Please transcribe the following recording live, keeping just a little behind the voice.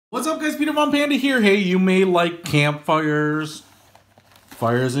What's up, guys? Peter von Panda here. Hey, you may like campfires,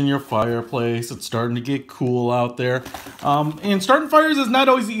 fires in your fireplace. It's starting to get cool out there. And starting fires is not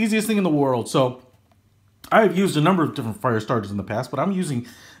always the easiest thing in the world. So I've used a number of different fire starters in the past, but I'm using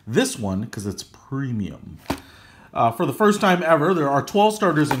this one because it's premium. For the first time ever, there are 12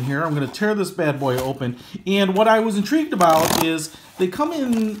 starters in here. I'm going to tear this bad boy open. And what I was intrigued about is they come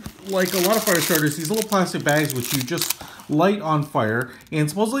in, like a lot of fire starters, these little plastic bags which you just light on fire. And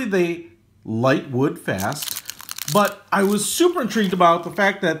supposedly they light wood fast. But I was super intrigued about the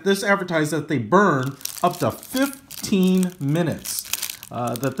fact that this advertised that they burn up to 15 minutes.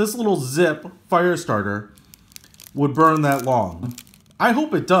 That this little zip fire starter would burn that long. I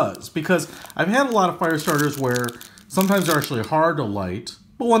hope it does, because I've had a lot of fire starters where sometimes they're actually hard to light,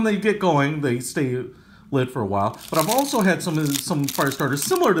 but when they get going, they stay lit for a while. But I've also had some fire starters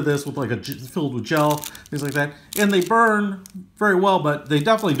similar to this with like filled with gel, things like that, and they burn very well, but they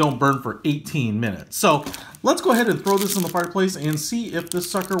definitely don't burn for 18 minutes. So let's go ahead and throw this in the fireplace and see if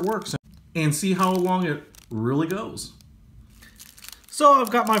this sucker works and see how long it really goes. So I've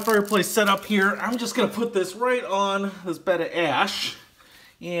got my fireplace set up here. I'm just gonna put this right on this bed of ash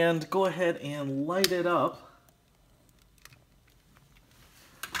and go ahead and light it up.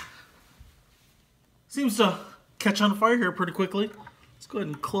 Seems to catch on fire here pretty quickly. Let's go ahead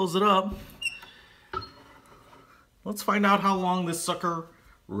and close it up. Let's find out how long this sucker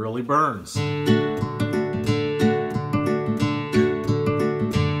really burns.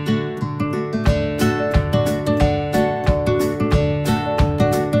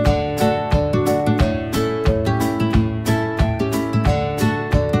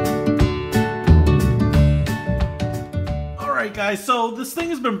 Guys, so this thing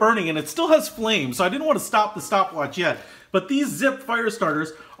has been burning and it still has flame, so I didn't want to stop the stopwatch yet. But these zip fire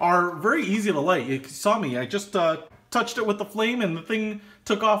starters are very easy to light. You saw me, I just touched it with the flame and the thing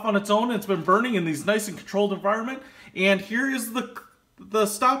took off on its own. It's been burning in these nice and controlled environment. And here is the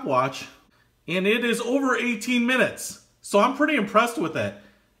stopwatch, and it is over 18 minutes. So I'm pretty impressed with it.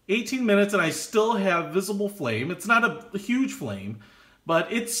 18 minutes and I still have visible flame. It's not a huge flame,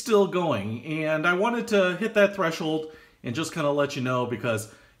 but it's still going. And I wanted to hit that threshold and just kind of let you know,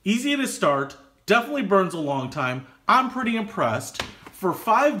 because easy to start, definitely burns a long time. I'm pretty impressed. For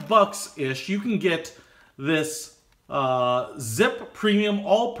 $5-ish, you can get this Zip Premium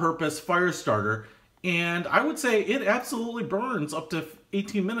All-Purpose Fire Starter, and I would say it absolutely burns up to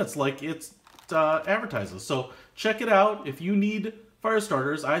 18 minutes like it advertises. So check it out. If you need fire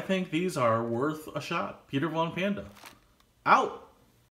starters, I think these are worth a shot. Peter von Panda, out.